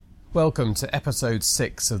Welcome to episode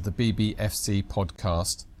 6 of the BBFC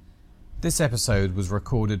podcast. This episode was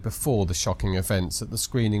recorded before the shocking events at the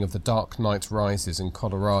screening of The Dark Knight Rises in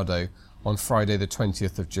Colorado on Friday the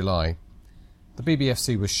 20th of July. The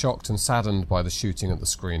BBFC was shocked and saddened by the shooting at the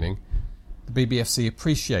screening. The BBFC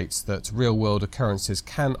appreciates that real-world occurrences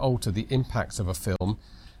can alter the impact of a film,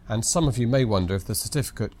 and some of you may wonder if the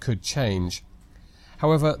certificate could change.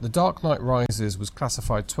 However, The Dark Knight Rises was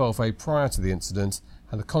classified 12A prior to the incident,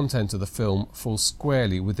 and the content of the film falls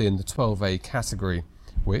squarely within the 12A category,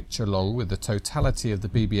 which, along with the totality of the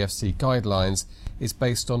BBFC guidelines, is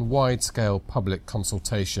based on wide-scale public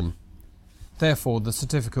consultation. Therefore, the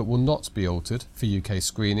certificate will not be altered for UK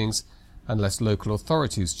screenings, unless local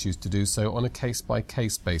authorities choose to do so on a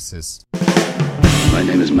case-by-case basis. My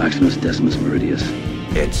name is Maximus Decimus Meridius.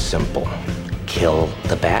 It's simple. Kill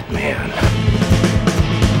the Batman.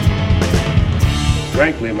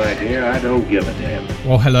 Frankly, my dear, I don't give a damn.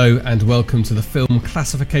 Well, hello and welcome to the Film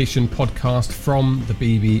Classification Podcast from the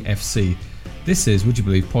BBFC. This is, would you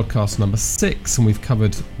believe, podcast number 6, and we've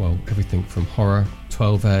covered, well, everything from horror,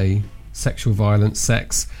 12A, sexual violence,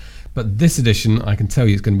 sex. But this edition, I can tell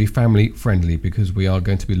you, is going to be family friendly because we are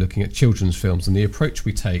going to be looking at children's films and the approach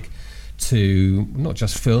we take to not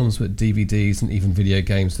just films but DVDs and even video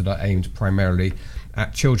games that are aimed primarily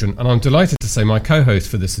at children. And I'm delighted to say my co-host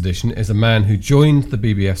for this edition is a man who joined the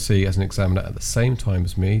BBFC as an examiner at the same time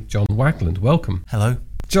as me, John Wagland. Welcome. Hello.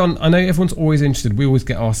 John, I know everyone's always interested. We always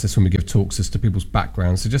get asked this when we give talks as to people's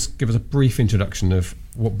backgrounds. So just give us a brief introduction of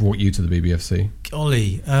what brought you to the BBFC.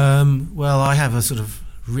 Golly. Well, I have a sort of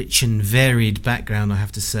rich and varied background, I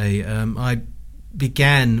have to say. I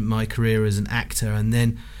began my career as an actor and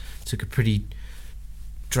then took a pretty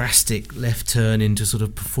drastic left turn into sort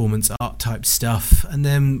of performance art type stuff, and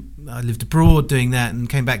then I lived abroad doing that and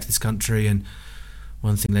came back to this country, and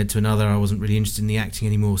one thing led to another. I wasn't really interested in the acting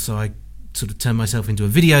anymore, so I sort of turned myself into a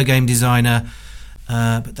video game designer,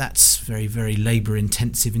 but that's very, very labour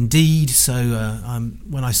intensive indeed. So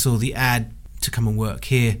when I saw the ad to come and work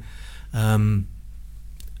here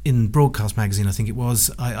in Broadcast magazine, I think it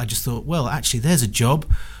was, I just thought, well, actually there's a job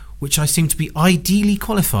which I seem to be ideally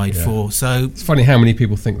qualified for. So it's funny how many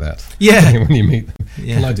people think that. Yeah. When you meet them.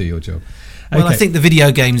 Yeah. Can I do your job? Well, I think the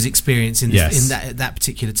video games experience in Yes. that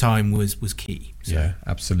particular time was key. So. Yeah,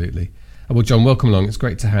 absolutely. Well, John, welcome along. It's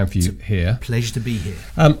great to have you here. Pleasure to be here.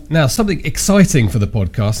 Now, something exciting for the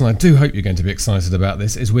podcast, and I do hope you're going to be excited about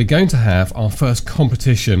this, is we're going to have our first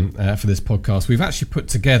competition for this podcast. We've actually put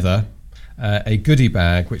together a goodie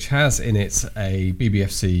bag which has in it a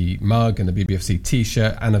BBFC mug and a BBFC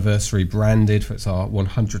t-shirt, anniversary branded, for it's our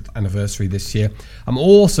 100th anniversary this year. I'm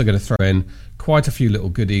also going to throw in quite a few little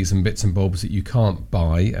goodies and bits and bobs that you can't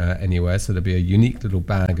buy anywhere, so there'll be a unique little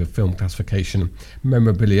bag of film classification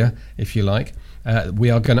memorabilia, if you like. We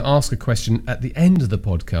are going to ask a question at the end of the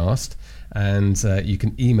podcast, and you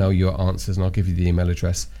can email your answers, and I'll give you the email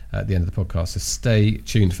address at the end of the podcast, so stay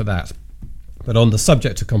tuned for that. But on the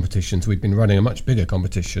subject of competitions, we've been running a much bigger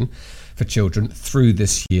competition for children through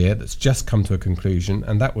this year that's just come to a conclusion,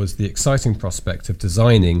 and that was the exciting prospect of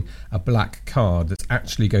designing a black card that's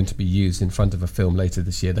actually going to be used in front of a film later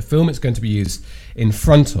this year. The film it's going to be used in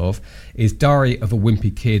front of is Diary of a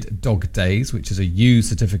Wimpy Kid Dog Days, which is a U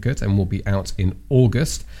certificate and will be out in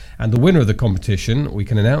August. And the winner of the competition, we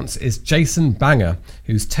can announce, is Jason Banger,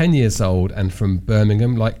 who's 10 years old and from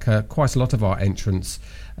Birmingham. Like quite a lot of our entrants,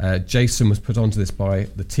 Jason was put onto this by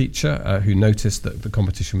the teacher who noticed that the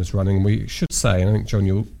competition was running. And we should say, and I think, John,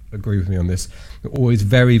 you'll agree with me on this, we're always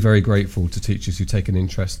very, very grateful to teachers who take an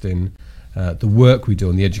interest in the work we do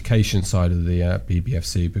on the education side of the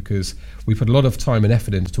BBFC, because we put a lot of time and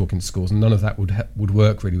effort into talking to schools, and none of that would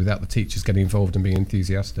work really without the teachers getting involved and being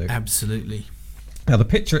enthusiastic. Absolutely. Now, the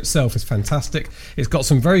picture itself is fantastic. It's got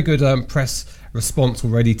some very good press response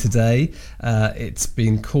already today. It's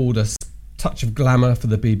been called a touch of glamour for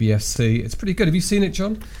the BBFC. It's pretty good. Have you seen it,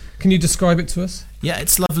 John? Can you describe it to us? Yeah,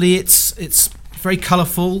 it's lovely. It's very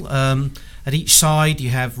colourful. At each side you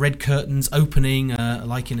have red curtains opening,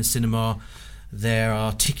 like in a cinema. There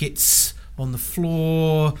are tickets on the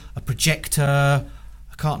floor, a projector,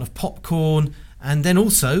 a carton of popcorn, and then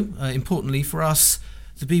also, importantly for us,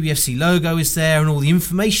 the BBFC logo is there and all the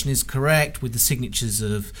information is correct with the signatures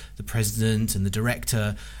of the president and the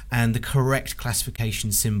director and the correct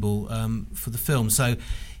classification symbol for the film. So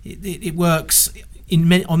it works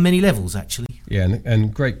on many levels, actually. Yeah,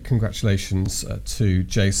 and great congratulations to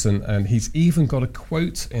Jason. And he's even got a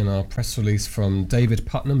quote in our press release from David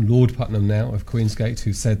Putnam, Lord Putnam now of Queensgate,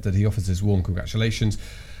 who said that he offers his warm congratulations.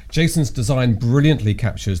 Jason's design brilliantly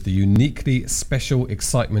captures the uniquely special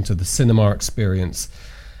excitement of the cinema experience.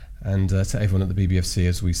 and to everyone at the BBFC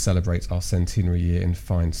as we celebrate our centenary year in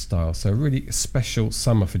fine style. So a really special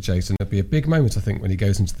summer for Jason. It'll be a big moment, I think, when he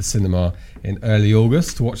goes into the cinema in early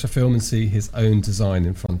August to watch a film and see his own design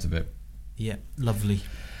in front of it. Yeah, lovely.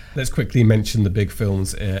 Let's quickly mention the big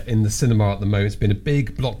films in the cinema at the moment. It's been a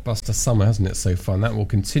big blockbuster summer, hasn't it, so far? And that will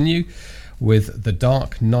continue with The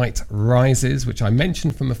Dark Knight Rises, which I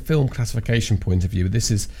mentioned from a film classification point of view.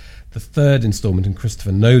 This is the third instalment in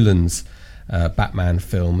Christopher Nolan's Batman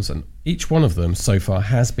films, and each one of them so far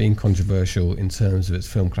has been controversial in terms of its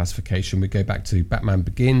film classification. We go back to Batman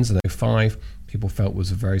Begins in 2005. People felt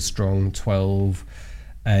was a very strong 12A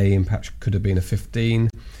and perhaps could have been a 15.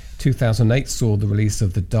 2008 saw the release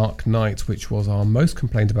of The Dark Knight, which was our most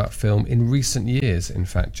complained about film in recent years, in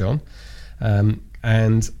fact, John.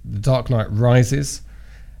 And The Dark Knight Rises,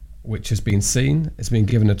 which has been seen, it's been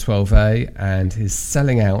given a 12A and is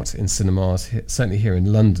selling out in cinemas, certainly here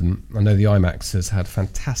in London. I know the IMAX has had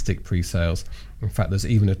fantastic pre-sales. In fact, there's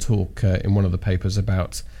even a talk in one of the papers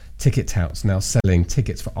about ticket touts now selling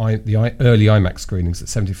tickets for the early IMAX screenings at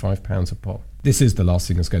 £75 a pop. This is the last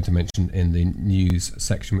thing I was going to mention in the news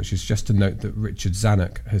section, which is just to note that Richard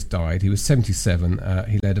Zanuck has died. He was 77.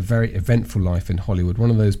 He led a very eventful life in Hollywood,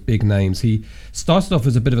 one of those big names. He started off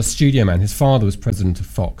as a bit of a studio man. His father was president of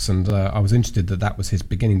Fox, and I was interested that was his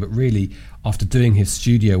beginning. But really, after doing his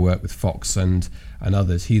studio work with Fox and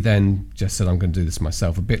others, he then just said, I'm going to do this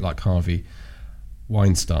myself, a bit like Harvey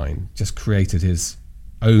Weinstein, just created his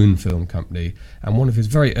own film company. And one of his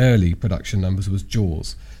very early production numbers was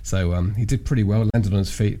Jaws. So he did pretty well, landed on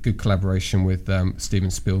his feet, good collaboration with Steven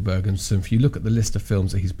Spielberg. And so if you look at the list of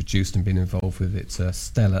films that he's produced and been involved with, it's a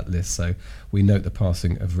stellar list. So we note the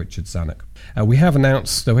passing of Richard Zanuck. We have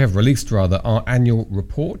released our annual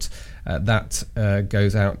report that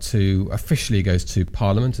officially goes to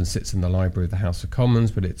Parliament and sits in the library of the House of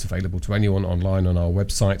Commons, but it's available to anyone online on our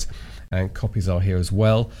website, and copies are here as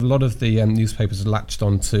well. A lot of the newspapers are latched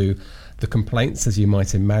onto the complaints, as you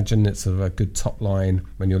might imagine. It's a good top line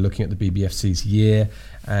when you're looking at the BBFC's year,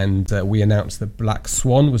 and we announced that Black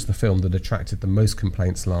Swan was the film that attracted the most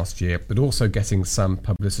complaints last year, but also getting some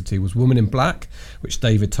publicity was Woman in Black, which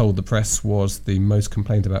David told the press was the most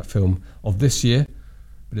complained about film of this year.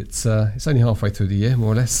 But it's only halfway through the year,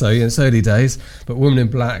 more or less, so it's early days. But Woman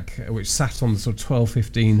in Black, which sat on the sort of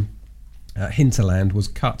 12-15 hinterland, was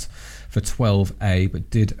cut for 12A, but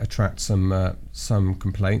did attract some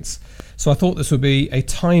complaints. So I thought this would be a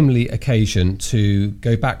timely occasion to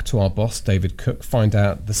go back to our boss, David Cook, find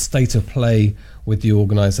out the state of play with the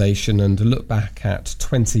organisation and look back at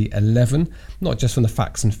 2011, not just from the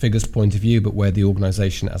facts and figures point of view, but where the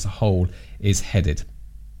organisation as a whole is headed.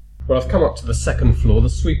 Well, I've come up to the second floor, the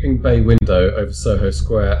sweeping bay window over Soho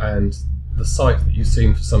Square, and the sight that you've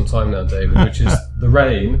seen for some time now, David, which is the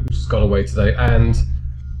rain, which has gone away today, and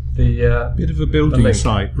the bit of a building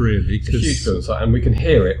site, really. It's a huge building site, and we can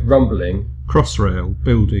hear it rumbling. Crossrail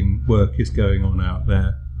building work is going on out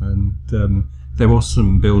there, and there was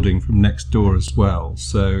some building from next door as well.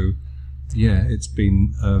 So, yeah, it's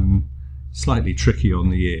been slightly tricky on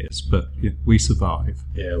the ears, but we survive.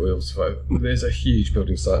 Yeah, we all survive. There's a huge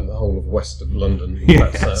building site in the whole of west of London.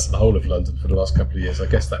 Yes. That's the whole of London for the last couple of years. I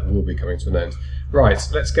guess that will be coming to an end. Right,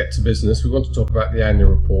 let's get to business. We want to talk about the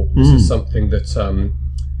annual report. This is something that,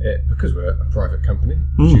 because we're a private company,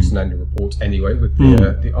 produce an annual report anyway with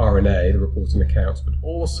the R&A, the reporting accounts, but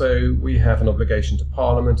also we have an obligation to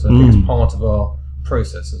Parliament, and I think it's part of our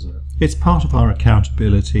process, isn't it? It's part of our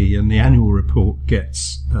accountability, and the annual report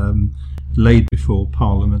gets laid before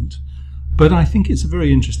Parliament. But I think it's a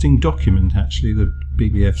very interesting document, actually, the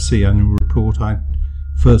BBFC annual report. I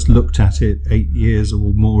first looked at it 8 years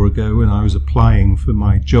or more ago when I was applying for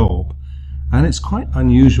my job, and it's quite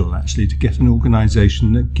unusual, actually, to get an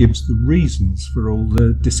organisation that gives the reasons for all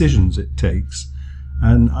the decisions it takes.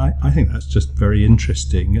 And I think that's just very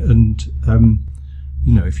interesting. And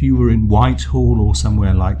if you were in Whitehall or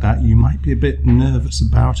somewhere like that, you might be a bit nervous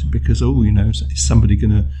about it because, is somebody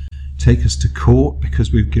going to take us to court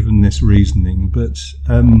because we've given this reasoning? But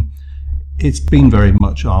it's been very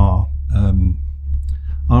much our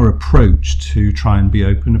approach to try and be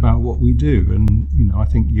open about what we do, and I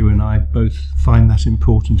think you and I both find that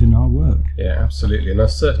important in our work. Yeah, absolutely. And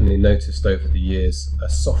I've certainly noticed over the years a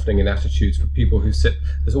softening in attitudes for people who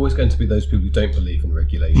there's always going to be those people who don't believe in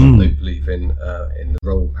regulation, don't believe in the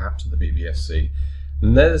role perhaps of the BBFC.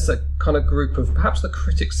 And there's a kind of group of perhaps the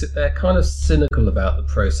critics sit there kind of cynical about the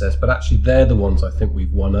process, but actually they're the ones I think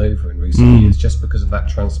we've won over in recent years just because of that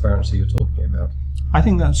transparency you're talking about. I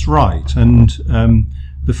think that's right. And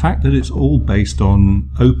the fact that it's all based on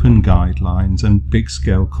open guidelines and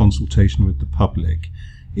big-scale consultation with the public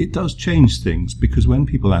it does change things, because when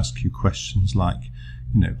people ask you questions like,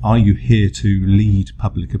 are you here to lead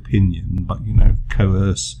public opinion, but,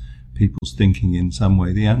 coerce people's thinking in some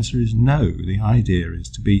way, the answer is no. The idea is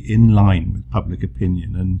to be in line with public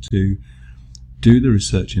opinion and to do the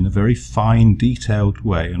research in a very fine, detailed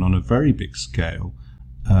way and on a very big scale,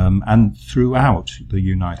 and throughout the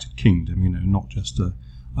United Kingdom, not just a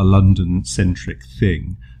London-centric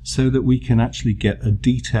thing, so that we can actually get a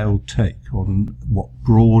detailed take on what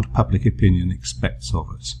broad public opinion expects of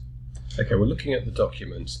us. Okay, we're looking at the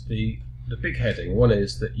document. The big heading, one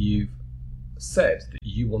is that you've said that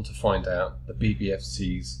you want to find out the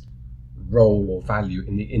BBFC's role or value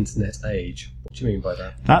in the internet age. What do you mean by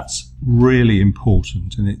that? That's really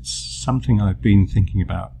important, and it's something I've been thinking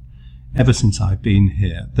about ever since I've been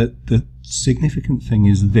here. That the significant thing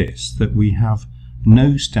is this, that we have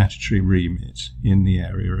no statutory remit in the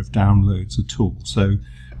area of downloads at all. So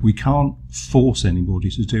we can't force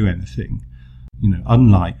anybody to do anything,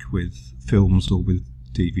 unlike with films or with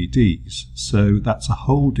DVDs. So that's a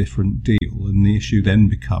whole different deal, and the issue then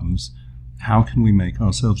becomes, how can we make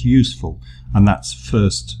ourselves useful? And that's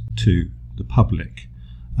first to the public.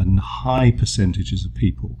 And high percentages of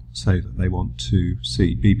people say that they want to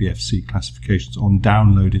see BBFC classifications on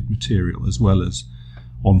downloaded material as well as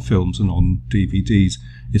on films and on DVDs.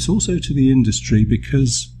 It's also to the industry,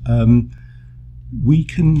 because we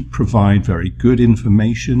can provide very good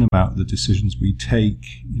information about the decisions we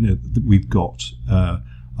take. We've got a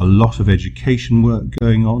lot of education work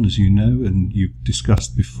going on, as you know, and you've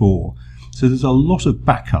discussed before. So there's a lot of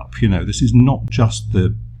backup. This is not just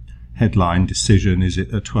the headline decision, is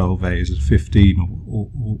it a 12A, is it a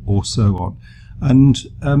 15, or so on. And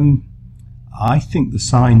I think the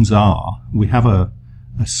signs are, we have a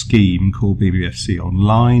scheme called BBFC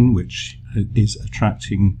Online, which is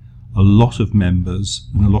attracting a lot of members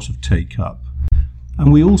and a lot of take-up.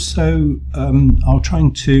 And we also are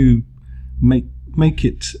trying to make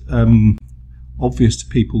it obvious to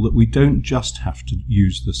people that we don't just have to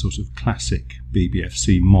use the sort of classic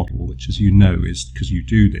BBFC model, which, as you know, is, because you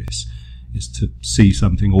do this, is to see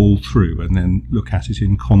something all through and then look at it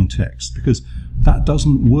in context, because that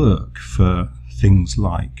doesn't work for things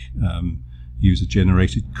like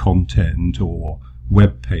user-generated content or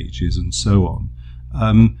web pages and so on.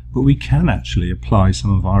 But we can actually apply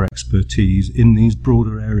some of our expertise in these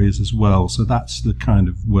broader areas as well. So that's the kind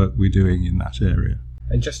of work we're doing in that area.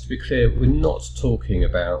 And just to be clear, we're not talking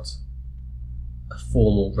about a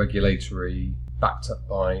formal regulatory, backed up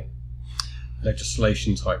by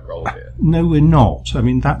legislation type role here. No, we're not. I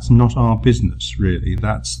mean, that's not our business, really.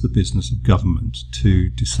 That's the business of government to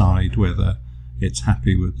decide whether it's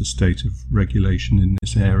happy with the state of regulation in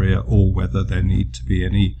this area, or whether there need to be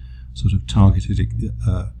any sort of targeted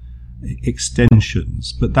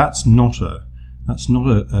extensions. But that's not a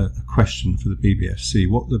question for the BBFC.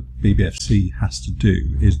 What the BBFC has to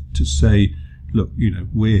do is to say, look,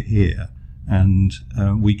 we're here, and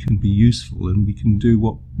we can be useful, and we can do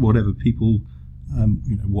whatever people,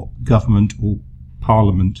 what government or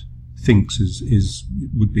Parliament thinks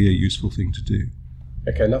would be a useful thing to do.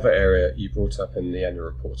 Okay, another area you brought up in the annual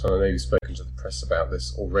report, and I know you've spoken to the press about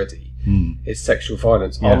this already, is sexual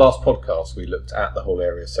violence. Yeah. Our last podcast, we looked at the whole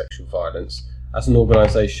area of sexual violence. As an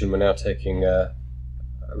organisation, we're now taking a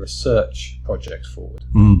research project forward.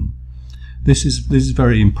 This is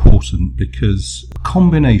very important, because a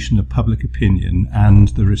combination of public opinion and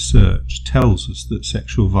the research tells us that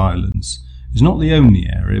sexual violence is not the only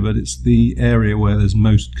area, but it's the area where there's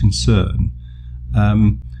most concern.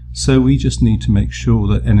 So we just need to make sure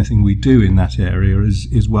that anything we do in that area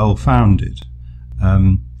is well founded.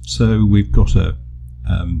 So we've got a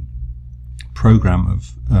program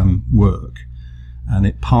of work, and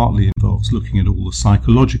it partly involves looking at all the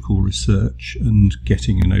psychological research and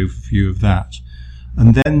getting an overview of that.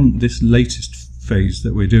 And then this latest phase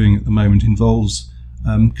that we're doing at the moment involves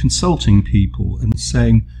consulting people and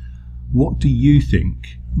saying, what do you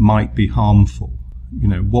think might be harmful?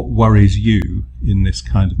 What worries you in this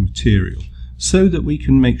kind of material, so that we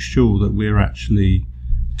can make sure that we're actually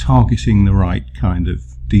targeting the right kind of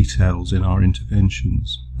details in our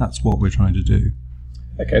interventions. That's what we're trying to do.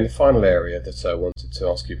 Okay, and the final area that I wanted to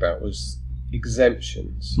ask you about was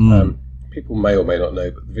exemptions. People may or may not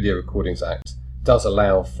know, but the Video Recordings Act does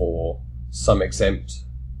allow for some exempt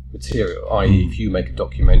material, i.e. if you make a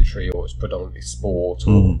documentary or it's predominantly sport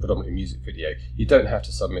or predominantly music video, you don't have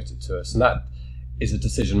to submit it to us. And that is a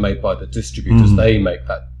decision made by the distributors. They make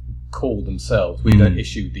that call themselves. We don't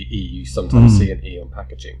issue the E. You sometimes see an E on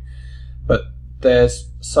packaging. But there's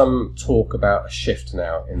some talk about a shift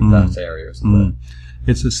now in that area, isn't there?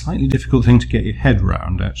 It's a slightly difficult thing to get your head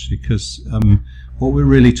around, actually, because what we're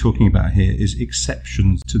really talking about here is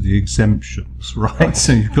exceptions to the exemptions, right?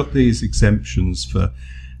 So you've got these exemptions for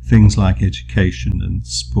things like education and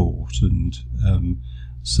sport and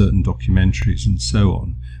certain documentaries and so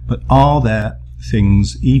on. But are there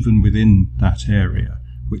things even within that area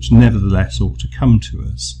which nevertheless ought to come to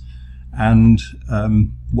us? And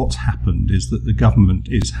what's happened is that the government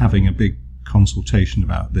is having a big consultation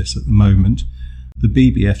about this at the moment. The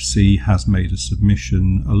BBFC has made a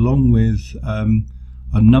submission along with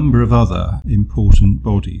a number of other important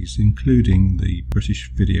bodies, including the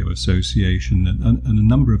British Video Association and a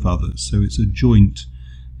number of others. So it's a joint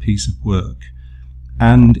piece of work.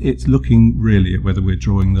 And it's looking really at whether we're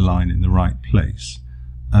drawing the line in the right place.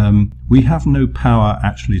 We have no power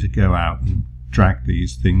actually to go out and drag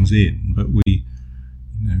these things in, but we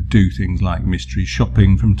do things like mystery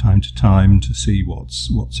shopping from time to time to see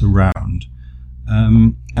what's around.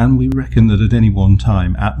 And we reckon that at any one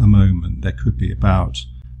time, at the moment, there could be about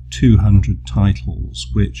 200 titles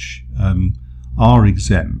which are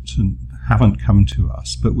exempt and haven't come to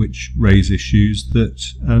us, but which raise issues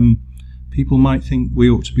that people might think we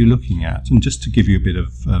ought to be looking at. And just to give you a bit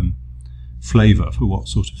of flavour for what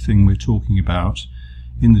sort of thing we're talking about,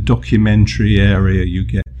 in the documentary area, you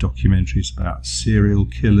get documentaries about serial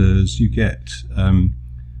killers, you get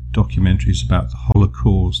documentaries about the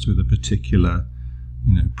Holocaust with a particular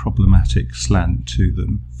problematic slant to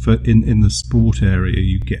them. In the sport area,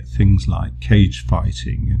 you get things like cage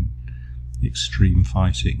fighting and extreme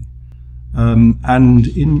fighting. And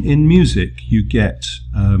in music, you get,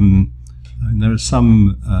 there are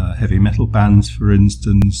some heavy metal bands, for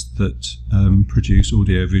instance, that produce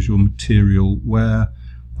audiovisual material where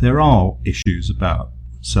there are issues about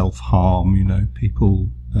self-harm, people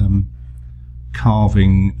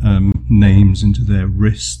carving names into their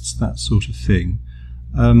wrists, that sort of thing.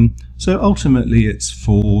 So ultimately it's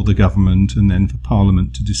for the government and then for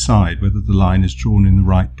Parliament to decide whether the line is drawn in the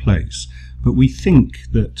right place. But we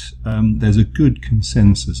think that there's a good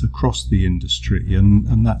consensus across the industry,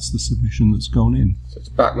 and that's the submission that's gone in. So it's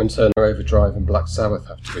Bachman Turner Overdrive and Black Sabbath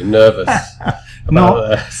have to be nervous about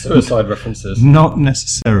their suicide references? Not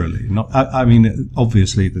necessarily. I mean,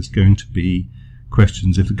 obviously there's going to be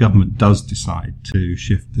questions if the government does decide to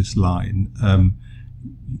shift this line.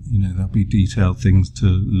 There'll be detailed things to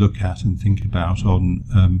look at and think about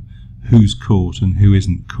on who's caught and who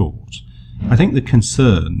isn't caught. I think the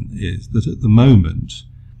concern is that at the moment,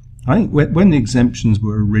 I think when the exemptions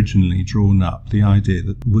were originally drawn up, the idea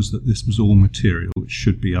was that this was all material which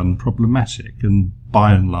should be unproblematic, and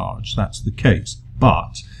by and large that's the case.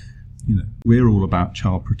 But, we're all about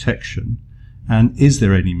child protection, and is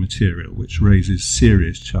there any material which raises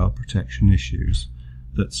serious child protection issues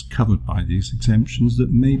that's covered by these exemptions that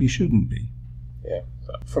maybe shouldn't be? Yeah,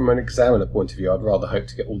 from an examiner point of view, I'd rather hope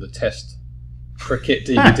to get all the test cricket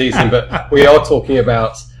DVDs in, but we are talking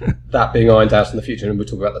about that being ironed out in the future, and we're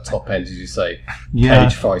talking about the top end, as you say. Yeah.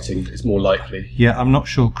 Cage fighting is more likely. Yeah, I'm not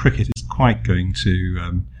sure cricket is quite going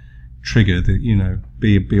to trigger the,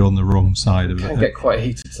 be on the wrong side of it. It can get quite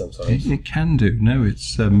heated sometimes. It can do. No,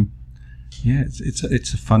 it's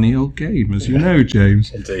it's a funny old game, as you know,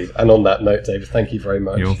 James. Indeed. And on that note, David, thank you very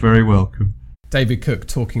much. You're very welcome. David Cook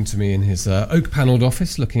talking to me in his oak-panelled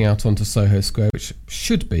office, looking out onto Soho Square, which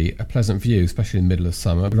should be a pleasant view, especially in the middle of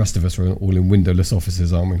summer. The rest of us are all in windowless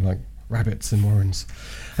offices, aren't we, like rabbits in warrens?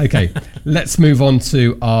 Okay, let's move on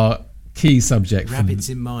to our key subject. Rabbits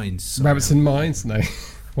in mines. Sorry. Rabbits in mines? No.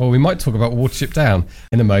 Well, we might talk about Watership Down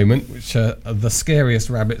in a moment, which are the scariest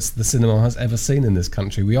rabbits the cinema has ever seen in this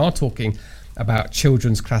country. We are talking about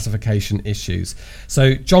children's classification issues.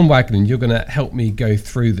 So, John Wagner, you're going to help me go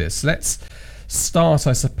through this. Let's start,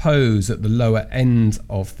 I suppose, at the lower end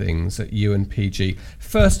of things at UNPG.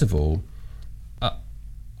 First of all,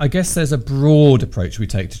 I guess there's a broad approach we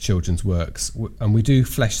take to children's works, and we do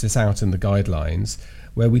flesh this out in the guidelines,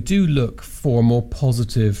 where we do look for a more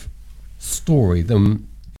positive story than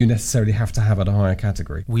you necessarily have to have at a higher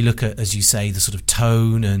category. We look at, as you say, the sort of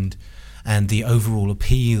tone and the overall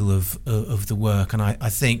appeal of the work, and I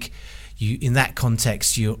think in that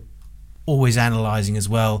context you're always analysing as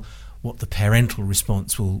well what the parental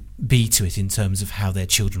response will be to it in terms of how their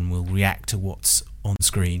children will react to what's on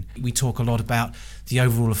screen. We talk a lot about the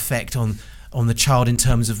overall effect on the child in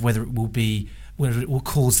terms of whether it will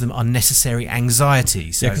cause them unnecessary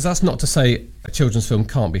anxiety. So, yeah, because that's not to say a children's film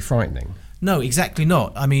can't be frightening. No, exactly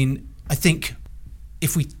not. I mean, I think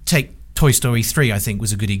if we take Toy Story 3, I think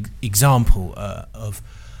was a good example of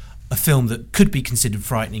a film that could be considered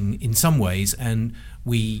frightening in some ways, and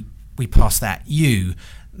we pass that U.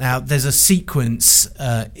 Now, there's a sequence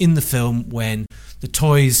in the film when the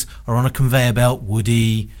toys are on a conveyor belt,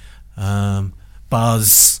 Woody,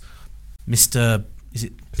 Buzz, Mr. Is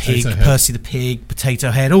it Pig, Potato Head. Percy the Pig,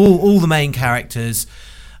 Potato Head, all the main characters,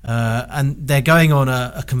 and they're going on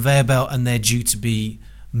a conveyor belt, and they're due to be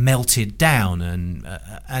melted down,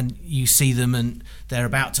 and you see them, and they're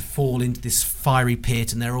about to fall into this fiery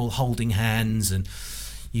pit, and they're all holding hands, and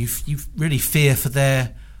you really fear for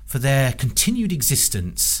their continued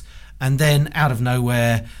existence. And then out of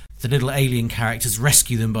nowhere, the little alien characters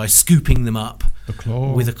rescue them by scooping them up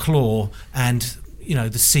with a claw, and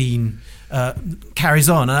the scene carries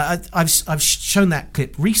on. I've shown that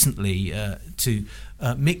clip recently to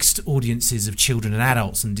mixed audiences of children and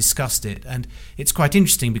adults and discussed it, and it's quite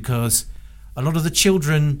interesting because a lot of the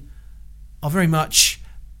children are very much,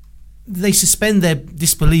 they suspend their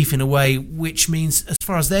disbelief in a way which means, as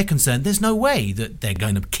far as they're concerned, there's no way that they're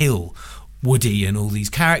going to kill Woody and all these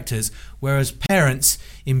characters, whereas parents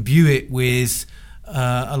imbue it with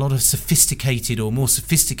a lot of sophisticated or more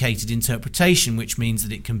sophisticated interpretation, which means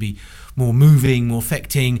that it can be more moving, more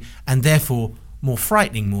affecting, and therefore more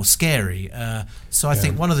frightening, more scary. So I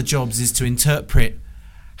think one of the jobs is to interpret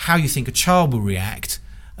how you think a child will react,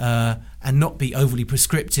 and not be overly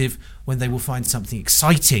prescriptive when they will find something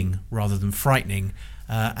exciting rather than frightening,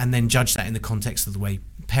 and then judge that in the context of the way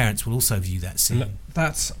parents will also view that scene.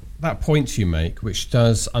 And that point you make, which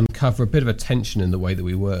does uncover a bit of a tension in the way that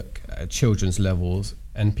we work at children's levels,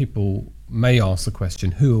 and people may ask the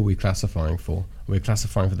question, who are we classifying for? Are we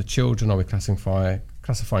classifying for the children? Are we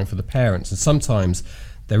classifying for the parents? And sometimes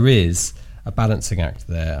there is a balancing act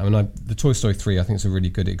there. I mean, the Toy Story 3, I think, is a really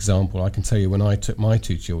good example. I can tell you when I took my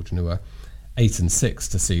two children, who were 8 and 6,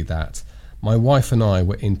 to see that, my wife and I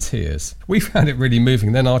were in tears. We found it really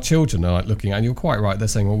moving. Then our children are looking at it, and you're quite right, they're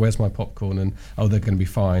saying, well, where's my popcorn? And, oh, they're going to be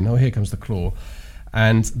fine. Oh, here comes the claw.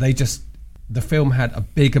 And the film had a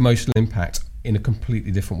big emotional impact in a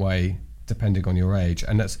completely different way, depending on your age.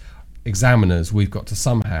 And as examiners, we've got to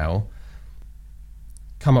somehow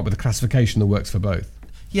come up with a classification that works for both.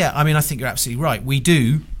 Yeah, I mean, I think you're absolutely right. We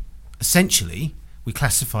do, essentially, we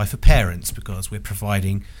classify for parents because we're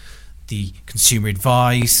providing the consumer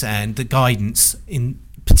advice and the guidance,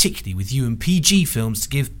 particularly with UMPG films, to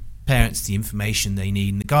give parents the information they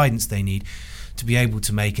need and the guidance they need to be able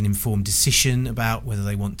to make an informed decision about whether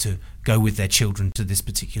they want to go with their children to this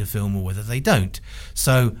particular film or whether they don't.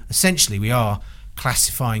 So essentially we are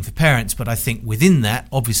classifying for parents, but I think within that,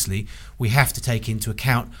 obviously, we have to take into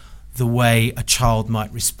account the way a child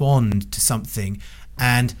might respond to something,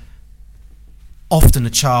 and often a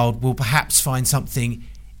child will perhaps find something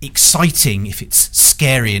exciting if it's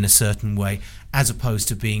scary in a certain way, as opposed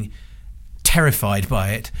to being terrified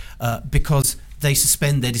by it, because they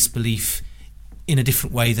suspend their disbelief in a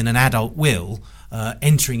different way than an adult will,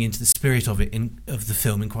 entering into the spirit of the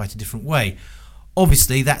film in quite a different way.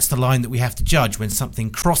 Obviously, that's the line that we have to judge. When something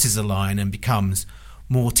crosses a line and becomes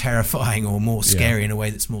more terrifying or more scary in a way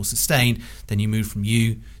that's more sustained, then you move from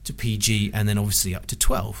U to PG and then obviously up to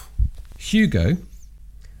 12. Hugo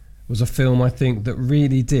was a film, I think, that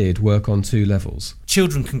really did work on two levels.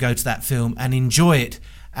 Children can go to that film and enjoy it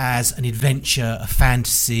as an adventure, a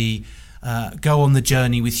fantasy, go on the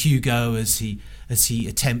journey with Hugo as he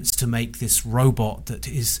attempts to make this robot that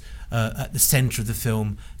is at the centre of the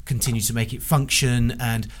film continue to make it function,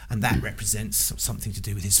 and that represents something to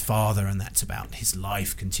do with his father, and that's about his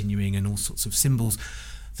life continuing and all sorts of symbols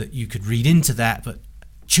that you could read into that. But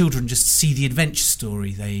children just see the adventure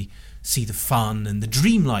story, they see the fun and the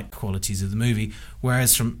dreamlike qualities of the movie,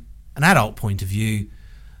 whereas from an adult point of view,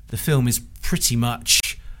 the film is pretty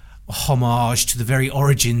much a homage to the very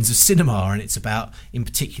origins of cinema, and it's about, in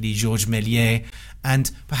particular, Georges Méliès,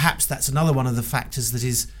 and perhaps that's another one of the factors that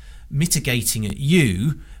is mitigating at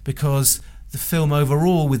you, because the film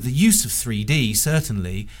overall, with the use of 3D,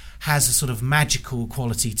 certainly has a sort of magical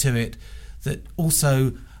quality to it that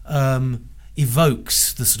also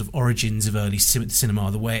evokes the sort of origins of early cinema,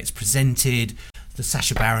 the way it's presented. The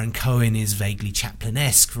Sacha Baron Cohen is vaguely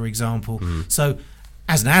Chaplin-esque, for example. So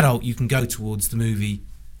as an adult, you can go towards the movie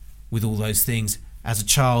with all those things. As a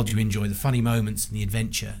child, you enjoy the funny moments and the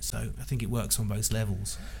adventure. So I think it works on both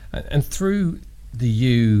levels. And through the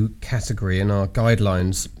U category and our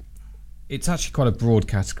guidelines, it's actually quite a broad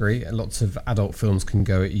category. Lots of adult films can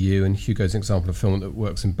go at U, and Hugo's an example of a film that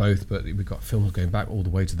works in both, but we've got films going back all the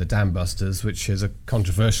way to the Dam Busters, which is a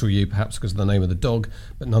controversial U, perhaps because of the name of the dog,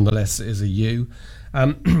 but nonetheless it is a U.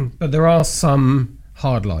 But there are some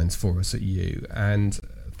hard lines for us at U, and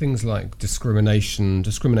things like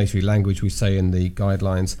discriminatory language, we say in the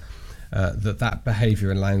guidelines, that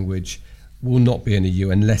behaviour and language will not be in a U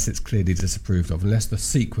unless it's clearly disapproved of, unless the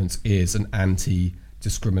sequence is an anti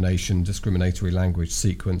discriminatory language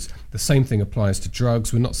sequence. The same thing applies to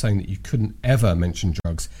drugs. We're not saying that you couldn't ever mention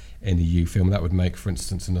drugs in a U film. That would make, for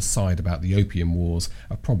instance, an aside about the opium wars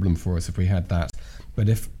a problem for us if we had that. But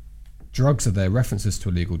if drugs are there, references to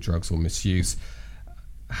illegal drugs or misuse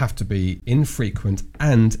have to be infrequent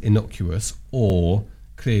and innocuous, or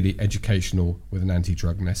clearly educational with an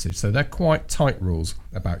anti-drug message. So they're quite tight rules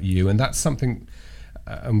about you, and that's something,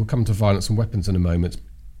 and we'll come to violence and weapons in a moment,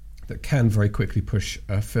 that can very quickly push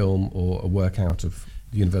a film or a work out of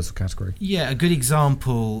the universal category. Yeah, a good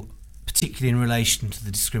example, particularly in relation to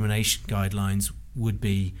the discrimination guidelines, would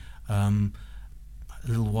be a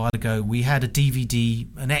little while ago we had a DVD,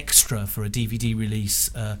 an extra for a DVD release,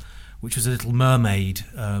 which was a Little Mermaid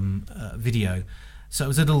video. So it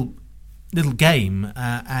was a little game,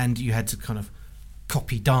 and you had to kind of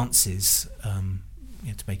copy dances. You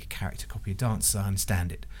had to make a character copy a dance, as I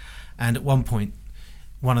understand it. And at one point,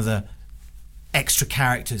 one of the extra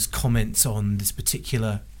characters comments on this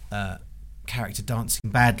particular character dancing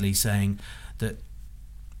badly, saying that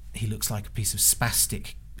he looks like a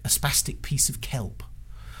spastic piece of kelp.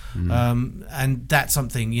 And that's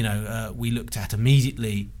something, we looked at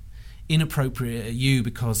immediately. Inappropriate at you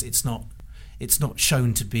because it's not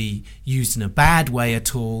shown to be used in a bad way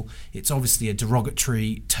at all. It's obviously a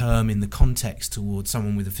derogatory term in the context towards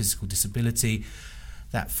someone with a physical disability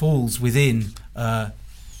that falls within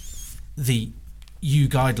the U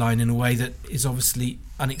guideline in a way that is obviously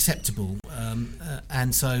unacceptable,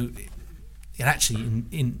 and so it actually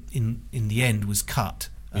in the end was cut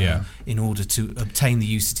in order to obtain the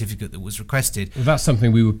U certificate that was requested. Well, that's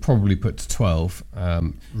something we would probably put to 12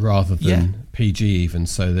 rather than PG even,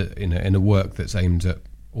 so that in a work that's aimed at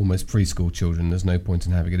almost preschool children, there's no point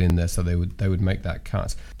in having it in there, so they would make that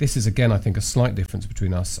cut. This is, again, I think, a slight difference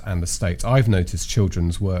between us and the States. I've noticed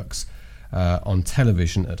children's works on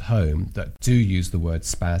television at home that do use the word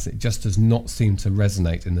spaz. It just does not seem to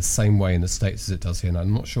resonate in the same way in the States as it does here, and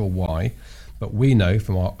I'm not sure why, but we know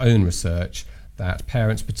from our own research that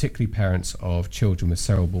parents, particularly parents of children with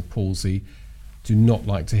cerebral palsy, do not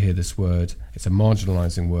like to hear this word. It's a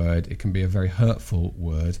marginalising word. It can be a very hurtful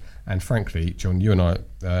word. And frankly, John, you and I,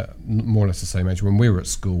 more or less the same age, when we were at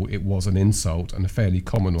school, it was an insult, and a fairly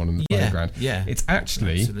common one in the playground. Yeah, it's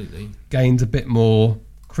actually absolutely gained a bit more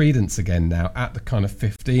credence again now at the kind of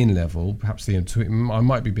 15 level. Perhaps the in-between, I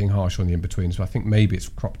might be being harsh on the in-between, so I think maybe it's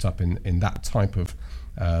cropped up in that type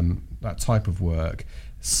of work.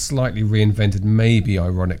 Slightly reinvented, maybe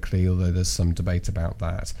ironically, although there's some debate about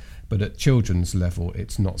that. But at children's level,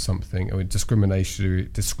 it's not something.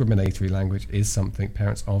 Discriminatory language is something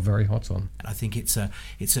parents are very hot on. I think it's a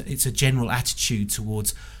general attitude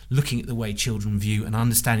towards looking at the way children view and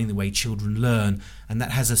understanding the way children learn, and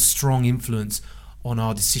that has a strong influence on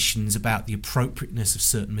our decisions about the appropriateness of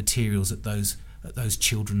certain materials at those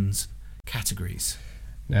children's categories.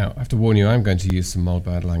 Now, I have to warn you, I'm going to use some mild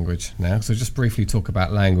bad language now, so just briefly talk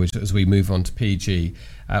about language as we move on to PG.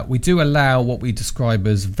 We do allow what we describe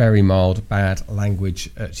as very mild bad language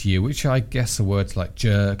at U, which I guess are words like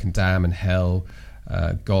jerk and damn and hell,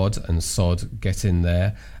 God and sod get in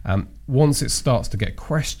there. Once it starts to get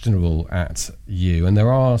questionable at U, and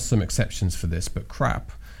there are some exceptions for this, but crap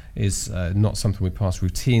is not something we pass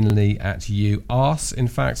routinely at U. Arse, in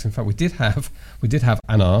fact, we did have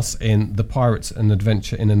an arse in The Pirates and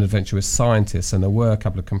Adventure in an Adventure with Scientists, and there were a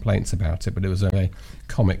couple of complaints about it, but it was a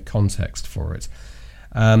comic context for it.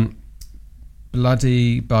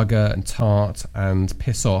 Bloody, bugger, and tart, and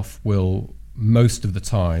piss off will most of the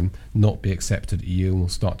time not be accepted at U, and will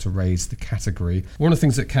start to raise the category. One of the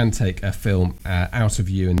things that can take a film out of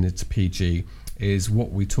U and into PG is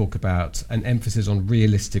what we talk about, an emphasis on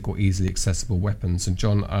realistic or easily accessible weapons. And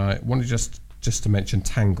John, I wanted just to mention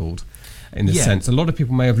Tangled, in a sense. A lot of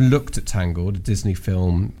people may have looked at Tangled, a Disney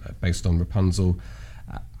film based on Rapunzel,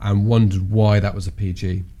 and wondered why that was a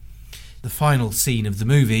PG. The final scene of the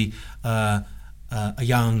movie, the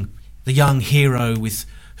young hero with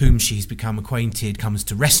whom she's become acquainted comes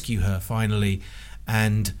to rescue her finally,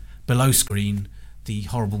 and below screen, the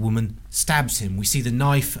horrible woman stabs him. We see the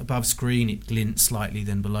knife above screen, it glints slightly,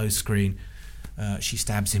 then below screen she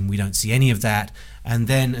stabs him. We don't see any of that. And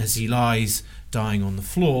then as he lies dying on the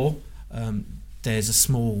floor, there's a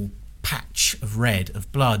small patch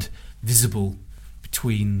of blood visible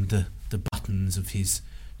between the buttons of his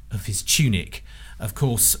tunic. Of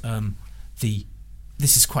course,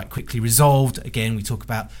 this is quite quickly resolved. Again, we talk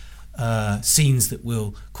about scenes that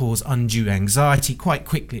will cause undue anxiety. Quite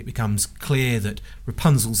quickly it becomes clear that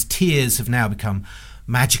Rapunzel's tears have now become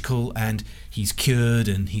magical, and he's cured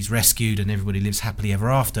and he's rescued and everybody lives happily ever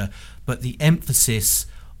after. But the emphasis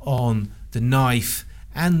on the knife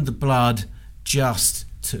and the blood just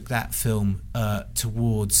took that film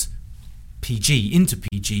towards PG, into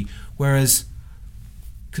PG, whereas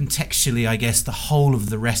contextually, I guess, the whole of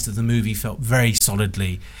the rest of the movie felt very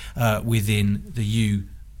solidly within the U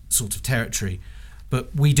sort of territory.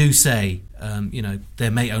 But we do say,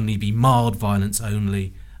 there may only be mild violence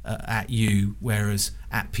only at U, whereas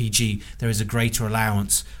at PG there is a greater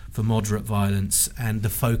allowance for moderate violence, and the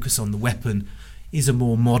focus on the weapon is a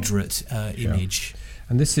more moderate image.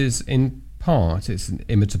 And this is, in part, it's an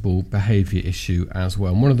imitable behaviour issue as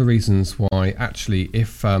well. And one of the reasons why, actually,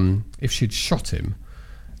 if she'd shot him,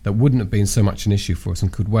 that wouldn't have been so much an issue for us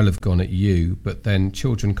and could well have gone at you, but then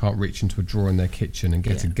children can't reach into a drawer in their kitchen and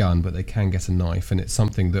get a gun, but they can get a knife, and it's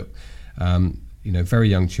something that very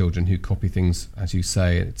young children who copy things, as you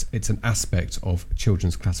say, it's an aspect of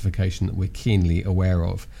children's classification that we're keenly aware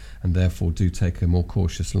of, and therefore do take a more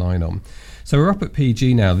cautious line on. So we're up at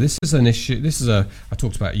PG now. This is an issue. I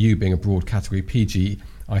talked about you being a broad category. PG,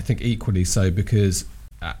 I think, equally so, because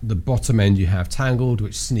at the bottom end you have Tangled,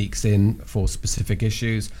 which sneaks in for specific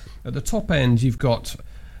issues. At the top end you've got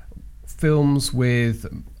films with,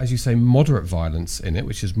 as you say, moderate violence in it,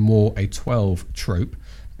 which is more a 12 trope,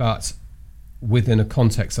 but within a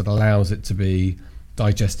context that allows it to be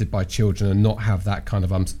digested by children and not have that kind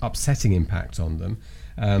of upsetting impact on them.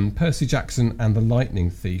 Percy Jackson and the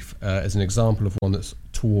Lightning Thief is an example of one that's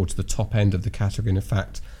towards the top end of the category, and in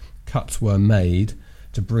fact cuts were made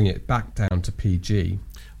to bring it back down to PG.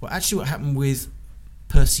 Well, actually what happened with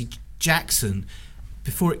Percy Jackson,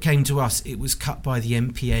 before it came to us, it was cut by the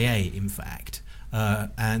MPAA, in fact.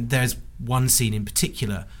 And there's one scene in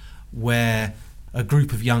particular where a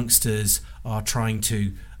group of youngsters are trying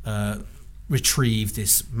to retrieve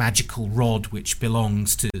this magical rod which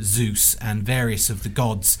belongs to Zeus, and various of the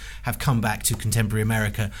gods have come back to contemporary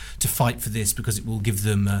America to fight for this because it will give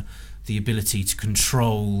them the ability to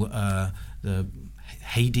control the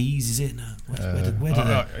Hades, is it? Where do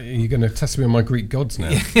they... You're going to test me on my Greek gods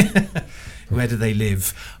now. Where do they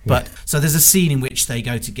live? But so there's a scene in which they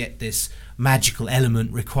go to get this magical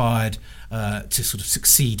element required to sort of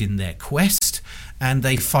succeed in their quest, and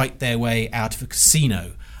they fight their way out of a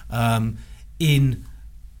casino. In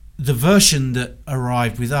the version that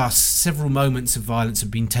arrived with us, several moments of violence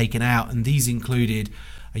have been taken out, and these included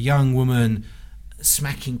a young woman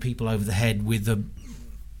smacking people over the head with the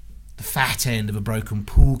fat end of a broken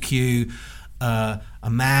pool cue, a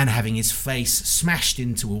man having his face smashed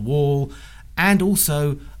into a wall, and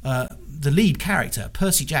also the lead character,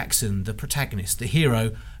 Percy Jackson, the protagonist, the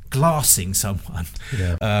hero, glassing someone,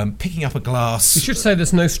 picking up a glass. We should say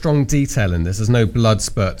there's no strong detail in this. There's no blood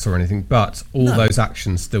spurts or anything, but all those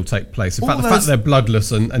actions still take place. In fact, the fact they're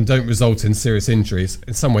bloodless and don't result in serious injuries,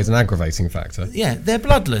 in some ways, an aggravating factor. Yeah, they're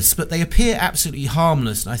bloodless, but they appear absolutely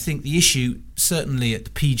harmless. And I think the issue, certainly at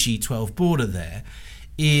the PG-12 border there,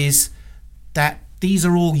 is that these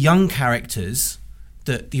are all young characters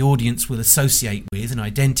that the audience will associate with and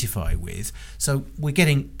identify with. So we're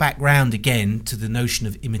getting back round again to the notion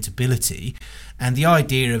of imitability, and the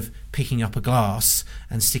idea of picking up a glass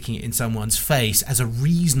and sticking it in someone's face as a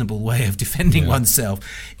reasonable way of defending oneself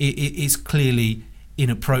is clearly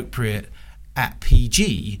inappropriate at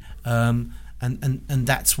PG, and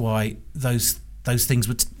that's why those things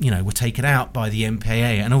were taken out by the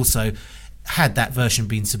MPAA. And also, had that version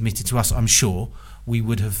been submitted to us, I'm sure we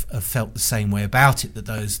would have felt the same way about it, that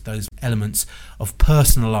those elements of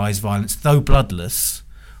personalised violence, though bloodless,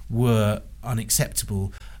 were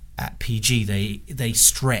unacceptable at PG. They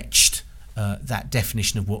stretched that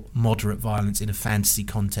definition of what moderate violence in a fantasy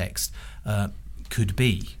context could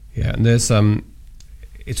be. Yeah, and there's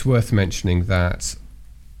it's worth mentioning that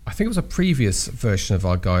I think it was a previous version of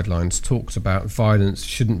our guidelines talked about violence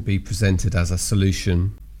shouldn't be presented as a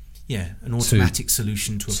solution. Yeah, an automatic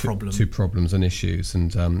solution to a problem. To problems and issues,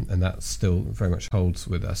 and that still very much holds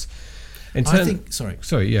with us.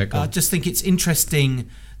 I just think it's interesting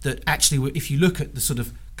that actually, if you look at the sort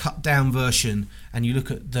of cut down version and you look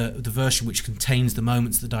at the version which contains the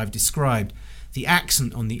moments that I've described, the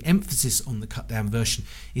accent on the emphasis on the cut down version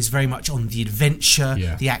is very much on the adventure,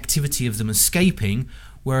 the activity of them escaping.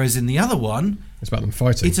 Whereas in the other one, it's about them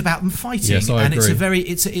fighting. It's about them fighting, yes, I agree.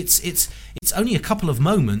 It's only a couple of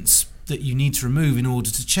moments that you need to remove in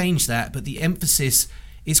order to change that, but the emphasis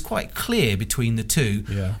is quite clear between the two.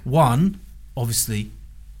 Yeah. One, obviously,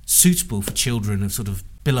 suitable for children of sort of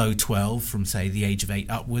below 12, from say the age of 8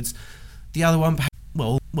 upwards. The other one, perhaps,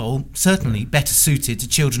 certainly better suited to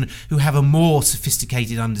children who have a more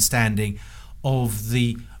sophisticated understanding of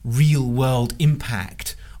the real world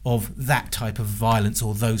impact of that type of violence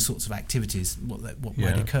or those sorts of activities, what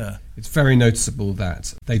might occur. It's very noticeable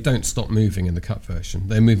that they don't stop moving in the cut version.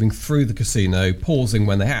 They're moving through the casino, pausing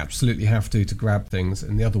when they absolutely have to grab things.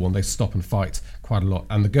 In the other one, they stop and fight quite a lot.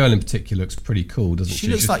 And the girl in particular looks pretty cool, doesn't she?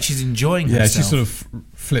 She looks like she's enjoying herself. Yeah, she sort of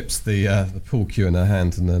flips the pool cue in her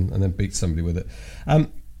hand and then beats somebody with it.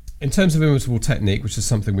 In terms of imitable technique, which is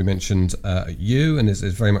something we mentioned at U and is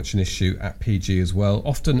very much an issue at PG as well,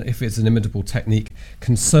 often if it's an imitable technique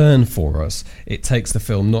concern for us, it takes the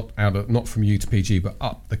film not from U to PG but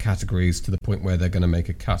up the categories to the point where they're going to make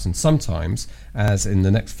a cut. And sometimes, as in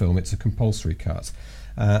the next film, it's a compulsory cut.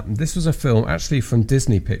 This was a film actually from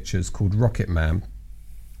Disney Pictures called Rocket Man,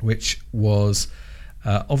 which was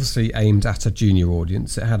obviously aimed at a junior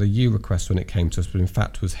audience. It had a U request when it came to us, but in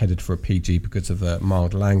fact was headed for a PG because of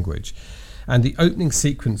mild language. And the opening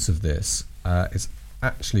sequence of this is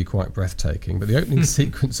actually quite breathtaking. But the opening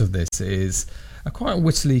sequence of this is a quite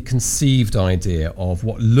wittily conceived idea of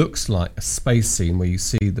what looks like a space scene where you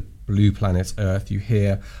see the blue planet Earth, you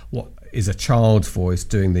hear what is a child's voice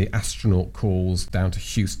doing the astronaut calls down to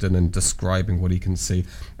Houston and describing what he can see.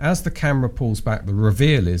 As the camera pulls back, the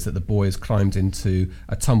reveal is that the boy has climbed into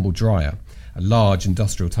a tumble dryer, a large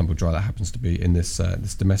industrial tumble dryer that happens to be in this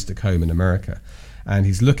domestic home in America. And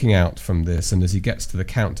he's looking out from this, and as he gets to the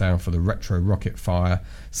countdown for the retro rocket fire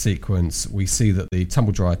sequence, we see that the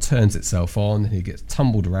tumble dryer turns itself on, and he gets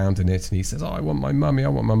tumbled around in it, and he says, "Oh, I want my mummy, I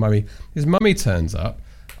want my mummy." His mummy turns up,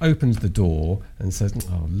 opens the door and says,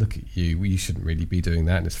 "Oh, look at you, you shouldn't really be doing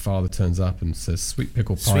that." And his father turns up and says, "Sweet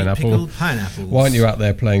pickle pineapple. Sweet pickled pineapples. Why aren't you out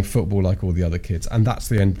there playing football like all the other kids?" And that's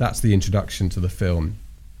the end. That's the introduction to the film.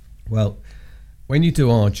 Well, when you do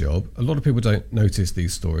our job, a lot of people don't notice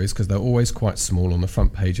these stories because they're always quite small on the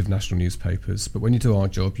front page of national newspapers. But when you do our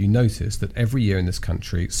job, you notice that every year in this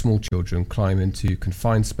country, small children climb into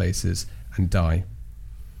confined spaces and die.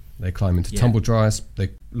 They climb into tumble dryers, they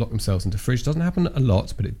lock themselves into fridge. Doesn't happen a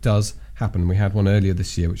lot, but it does happen. We had one earlier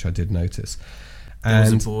this year, which I did notice. There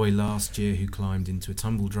was a boy last year who climbed into a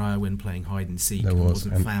tumble dryer when playing hide and seek and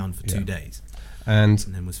wasn't found for 2 days. And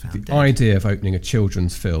then was found dead. Idea of opening a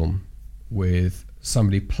children's film with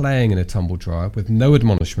somebody playing in a tumble dryer with no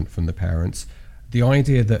admonishment from the parents, the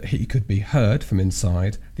idea that he could be heard from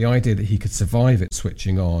inside, the idea that he could survive it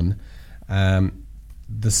switching on,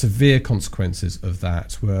 the severe consequences of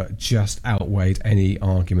that were just outweighed any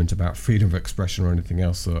argument about freedom of expression or anything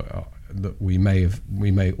else that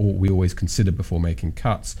we always consider before making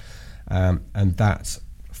cuts. And that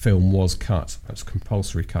film was cut. That's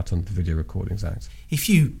compulsory cut under the Video Recordings Act. If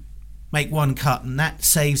you make one cut and that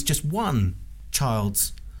saves just one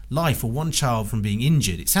child's life or one child from being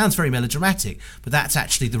injured, it sounds very melodramatic, but that's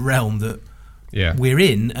actually the realm that we're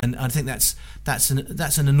in, and I think that's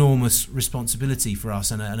an enormous responsibility for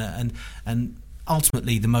us, and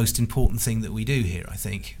ultimately the most important thing that we do here, I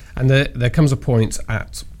think. And there comes a point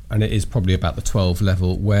and it is probably about the 12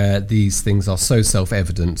 level, where these things are so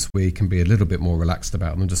self-evident we can be a little bit more relaxed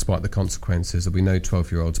about them, despite the consequences. That we know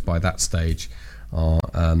 12-year-olds by that stage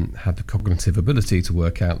have the cognitive ability to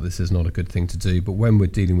work out this is not a good thing to do. But when we're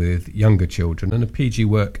dealing with younger children, and a PG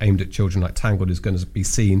work aimed at children like Tangled is going to be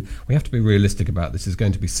seen, we have to be realistic about this, is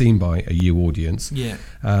going to be seen by a U audience.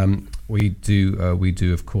 We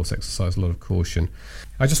do of course exercise a lot of caution.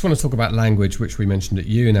 I just want to talk about language, which we mentioned at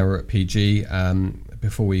U, now we're at PG,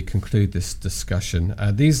 before we conclude this discussion.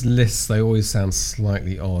 These lists, they always sound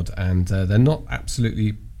slightly odd, and they're not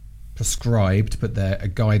absolutely prescribed, but they're a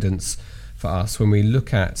guidance for us. When we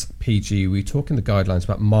look at PG, we talk in the guidelines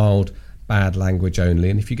about mild, bad language only,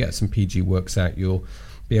 and if you get some PG works out, you'll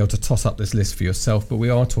be able to toss up this list for yourself. But we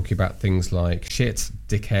are talking about things like shit,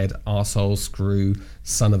 dickhead, arsehole, screw,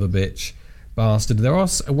 son of a bitch, bastard. There are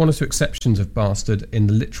one or two exceptions of bastard in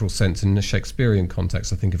the literal sense. In the Shakespearean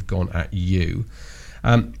context, I think have gone at you.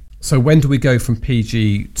 So when do we go from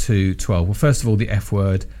PG to 12? Well, first of all, the F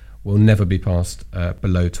word will never be passed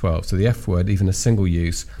below 12. So the F word, even a single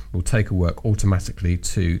use, will take a work automatically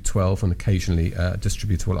to 12, and occasionally a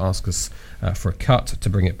distributor will ask us for a cut to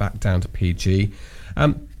bring it back down to PG.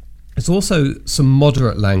 There's also some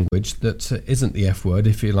moderate language that isn't the F word,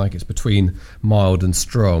 if you like. It's between mild and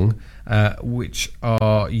strong, which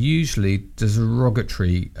are usually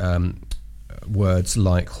derogatory words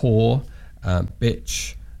like whore,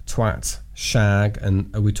 bitch, twat, shag,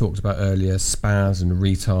 and we talked about earlier spaz and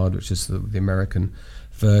retard, which is the American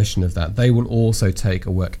version of that. They will also take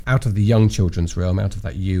a work out of the young children's realm, out of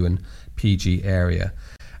that U and PG area,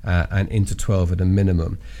 and into 12 at a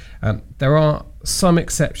minimum. There are some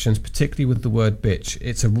exceptions, particularly with the word bitch.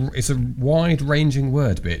 It's a wide-ranging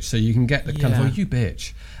word, bitch, so you can get the kind of, oh, you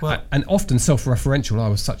bitch. Well, and often self-referential, I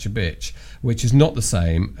was such a bitch, which is not the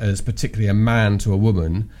same as particularly a man to a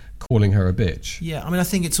woman calling her a bitch. Yeah, I mean, I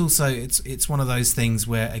think it's also, it's one of those things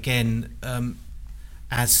where, again,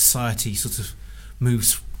 as society sort of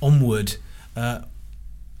moves onward,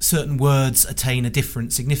 certain words attain a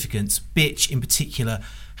different significance. Bitch, in particular,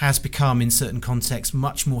 has become, in certain contexts,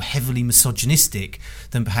 much more heavily misogynistic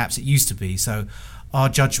than perhaps it used to be. So our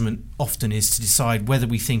judgment often is to decide whether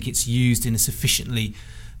we think it's used in a sufficiently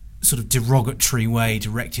sort of derogatory way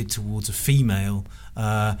directed towards a female,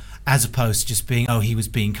 as opposed to just being, oh, he was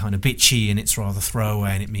being kind of bitchy and it's rather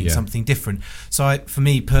throwaway and it means something different. So for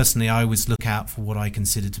me personally, I always look out for what I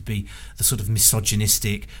consider to be the sort of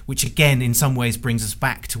misogynistic, which again in some ways brings us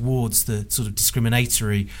back towards the sort of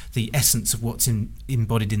discriminatory, the essence of what's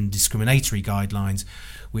embodied in the discriminatory guidelines,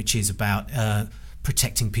 which is about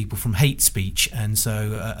protecting people from hate speech. And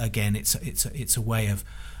so again, it's a way of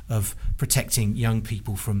protecting young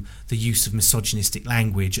people from the use of misogynistic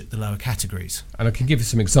language at the lower categories. And I can give you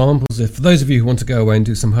some examples. For those of you who want to go away and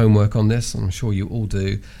do some homework on this, I'm sure you all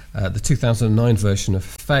do, the 2009 version of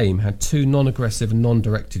Fame had 2 non-aggressive and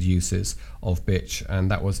non-directed uses of bitch,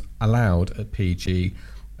 and that was allowed at PG.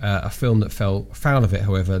 A film that fell foul of it,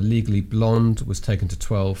 however, Legally Blonde, was taken to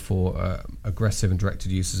 12 for aggressive and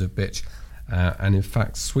directed uses of bitch. And in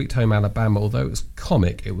fact, Sweet Home Alabama, although it was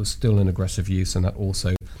comic, it was still an aggressive use, and that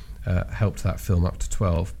also helped that film up to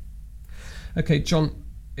 12. Okay, John,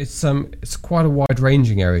 it's quite a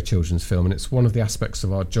wide-ranging area, children's film, and it's one of the aspects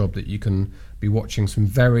of our job that you can be watching some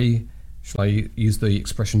very, shall I use the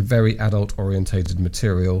expression, very adult-orientated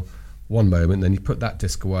material one moment, then you put that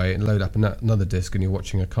disc away and load up another disc and you're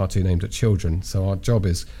watching a cartoon aimed at children. So our job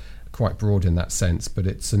is quite broad in that sense, but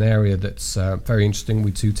it's an area that's very interesting.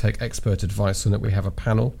 We do take expert advice on it. We have a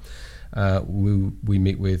panel we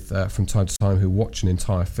meet with from time to time who watch an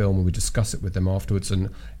entire film, and we discuss it with them afterwards. And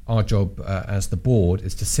our job as the board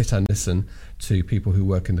is to sit and listen to people who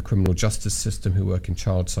work in the criminal justice system, who work in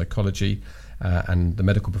child psychology and the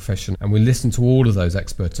medical profession, and we listen to all of those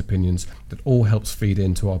expert opinions. That all helps feed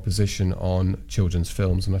into our position on children's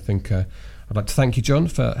films. And I think I'd like to thank you, John,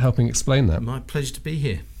 for helping explain that. My pleasure to be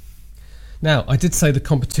here. Now, I did say the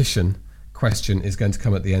competition question is going to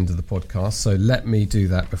come at the end of the podcast, so let me do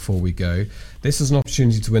that before we go. This is an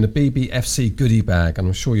opportunity to win a BBFC goodie bag, and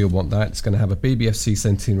I'm sure you'll want that. It's going to have a BBFC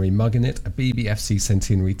Centenary mug in it, a BBFC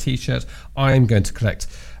Centenary t-shirt. I am going to collect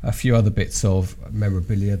a few other bits of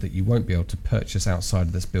memorabilia that you won't be able to purchase outside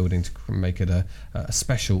of this building to make it a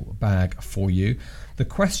special bag for you. The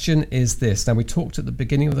question is this. Now, we talked at the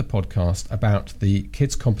beginning of the podcast about the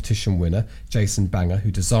kids competition winner, Jason Banger, who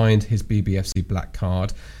designed his BBFC black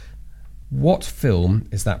card. What film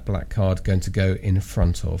is that black card going to go in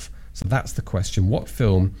front of? So that's the question. What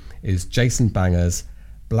film is Jason Banger's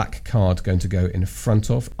black card going to go in front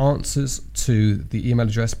of? Answers to the email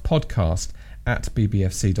address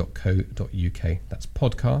podcast@bbfc.co.uk. That's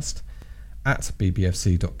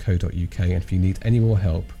podcast@bbfc.co.uk. And if you need any more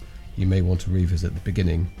help, you may want to revisit the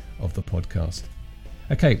beginning of the podcast.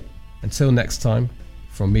 Okay, until next time,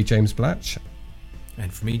 from me, James Blatch.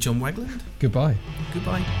 And from me, John Wagland. Goodbye.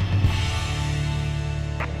 Goodbye.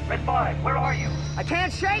 Red 5, where are you? I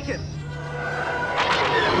can't shake it.